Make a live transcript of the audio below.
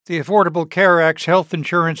The Affordable Care Act's health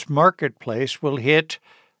insurance marketplace will hit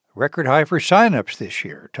a record high for signups this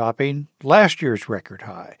year, topping last year's record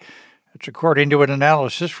high. That's according to an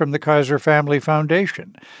analysis from the Kaiser Family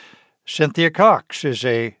Foundation. Cynthia Cox is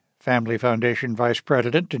a Family Foundation Vice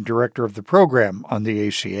President and Director of the program on the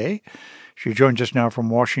ACA. She joins us now from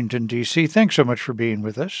Washington, D.C. Thanks so much for being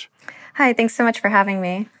with us. Hi, thanks so much for having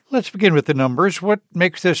me. Let's begin with the numbers. What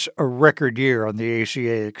makes this a record year on the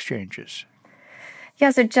ACA exchanges? Yeah,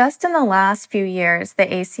 so just in the last few years,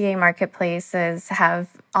 the ACA marketplaces have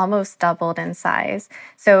almost doubled in size.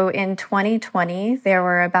 So in 2020, there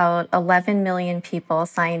were about 11 million people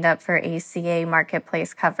signed up for ACA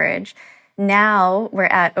marketplace coverage. Now we're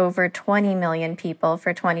at over 20 million people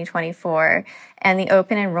for 2024, and the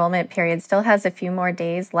open enrollment period still has a few more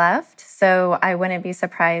days left. So I wouldn't be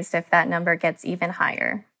surprised if that number gets even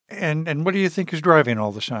higher. And what do you think is driving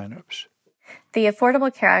all the signups? The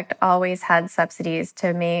Affordable Care Act always had subsidies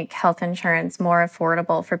to make health insurance more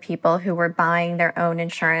affordable for people who were buying their own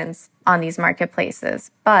insurance on these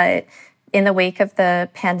marketplaces. But in the wake of the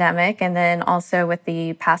pandemic, and then also with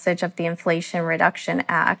the passage of the Inflation Reduction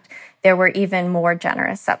Act, there were even more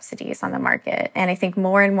generous subsidies on the market. And I think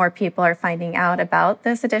more and more people are finding out about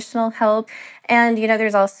this additional help. And,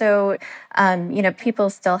 there's also, people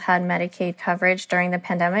still had Medicaid coverage during the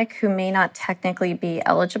pandemic who may not technically be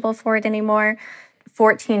eligible for it anymore.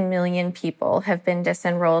 14 million people have been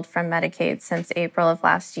disenrolled from Medicaid since April of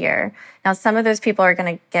last year. Now, some of those people are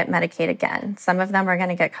going to get Medicaid again. Some of them are going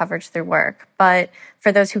to get coverage through work. But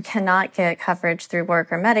for those who cannot get coverage through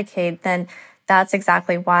work or Medicaid, then that's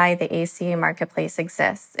exactly why the ACA marketplace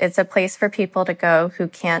exists. It's a place for people to go who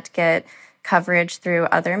can't get coverage through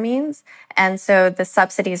other means. And so the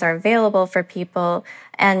subsidies are available for people.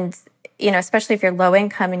 And especially if you're low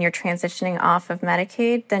income and you're transitioning off of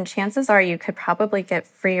Medicaid, then chances are you could probably get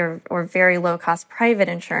free or very low cost private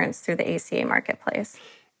insurance through the ACA marketplace.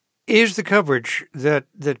 Is the coverage that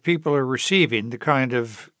people are receiving the kind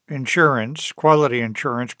of insurance, quality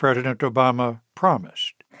insurance, President Obama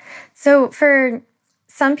promised? So for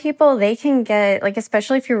some people, they can get,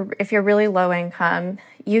 especially if you're really low income,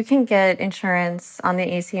 you can get insurance on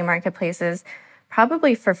the ACA marketplaces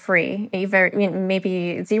probably for free,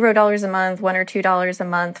 maybe $0 a month, $1 or $2 a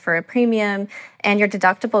month for a premium, and your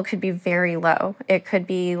deductible could be very low. It could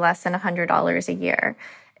be less than $100 a year.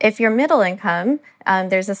 If you're middle income,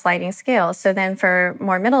 there's a sliding scale. So then for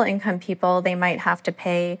more middle income people, they might have to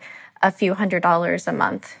pay a few $100s a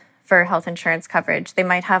month for health insurance coverage. They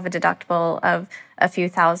might have a deductible of a few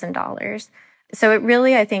 $1,000s. So it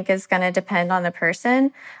really, I think, is going to depend on the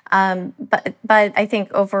person. But I think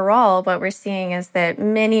overall, what we're seeing is that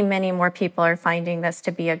many, many more people are finding this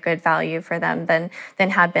to be a good value for them than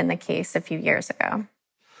had been the case a few years ago.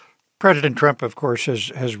 President Trump, of course,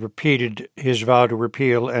 has repeated his vow to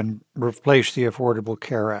repeal and replace the Affordable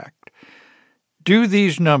Care Act. Do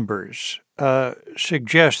these numbers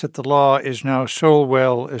suggest that the law is now so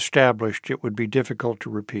well established it would be difficult to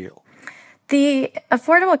repeal? The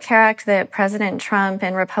Affordable Care Act that President Trump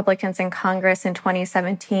and Republicans in Congress in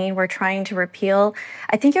 2017 were trying to repeal,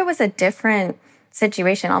 I think it was a different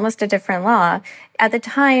situation, almost a different law. At the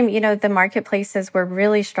time, the marketplaces were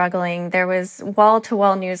really struggling. There was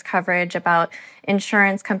wall-to-wall news coverage about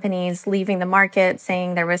insurance companies leaving the market,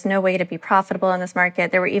 saying there was no way to be profitable in this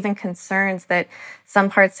market. There were even concerns that some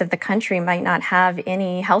parts of the country might not have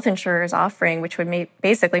any health insurers offering, which would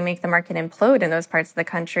basically make the market implode in those parts of the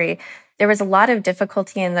country. There was a lot of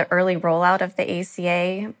difficulty in the early rollout of the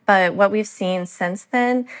ACA, but what we've seen since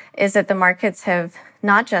then is that the markets have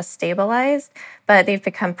not just stabilized, but they've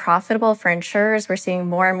become profitable for insurers. We're seeing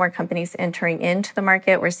more and more companies entering into the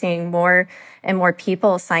market. We're seeing more and more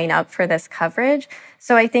people sign up for this coverage.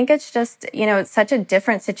 So I think it's just, it's such a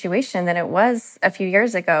different situation than it was a few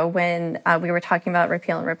years ago when we were talking about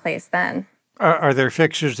repeal and replace then. Are there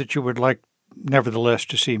fixes that you would like nevertheless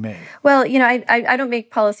to see made? Well, I don't make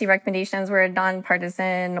policy recommendations. We're a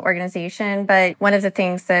nonpartisan organization, but one of the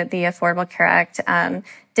things that the Affordable Care Act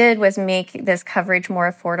did was make this coverage more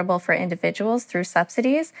affordable for individuals through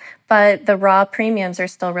subsidies, but the raw premiums are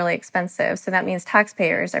still really expensive. So that means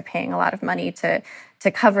taxpayers are paying a lot of money to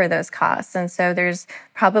cover those costs. And so there's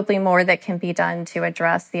probably more that can be done to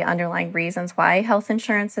address the underlying reasons why health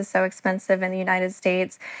insurance is so expensive in the United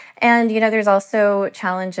States. And, there's also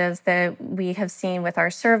challenges that we have seen with our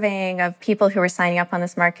surveying of people who are signing up on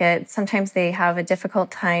this market. Sometimes they have a difficult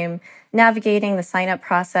time navigating the sign-up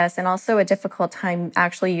process and also a difficult time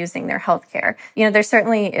actually using their healthcare. There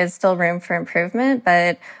certainly is still room for improvement,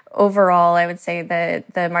 but overall, I would say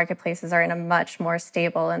that the marketplaces are in a much more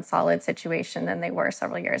stable and solid situation than they were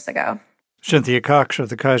several years ago. Cynthia Cox of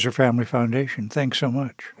the Kaiser Family Foundation, thanks so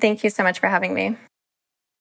much. Thank you so much for having me.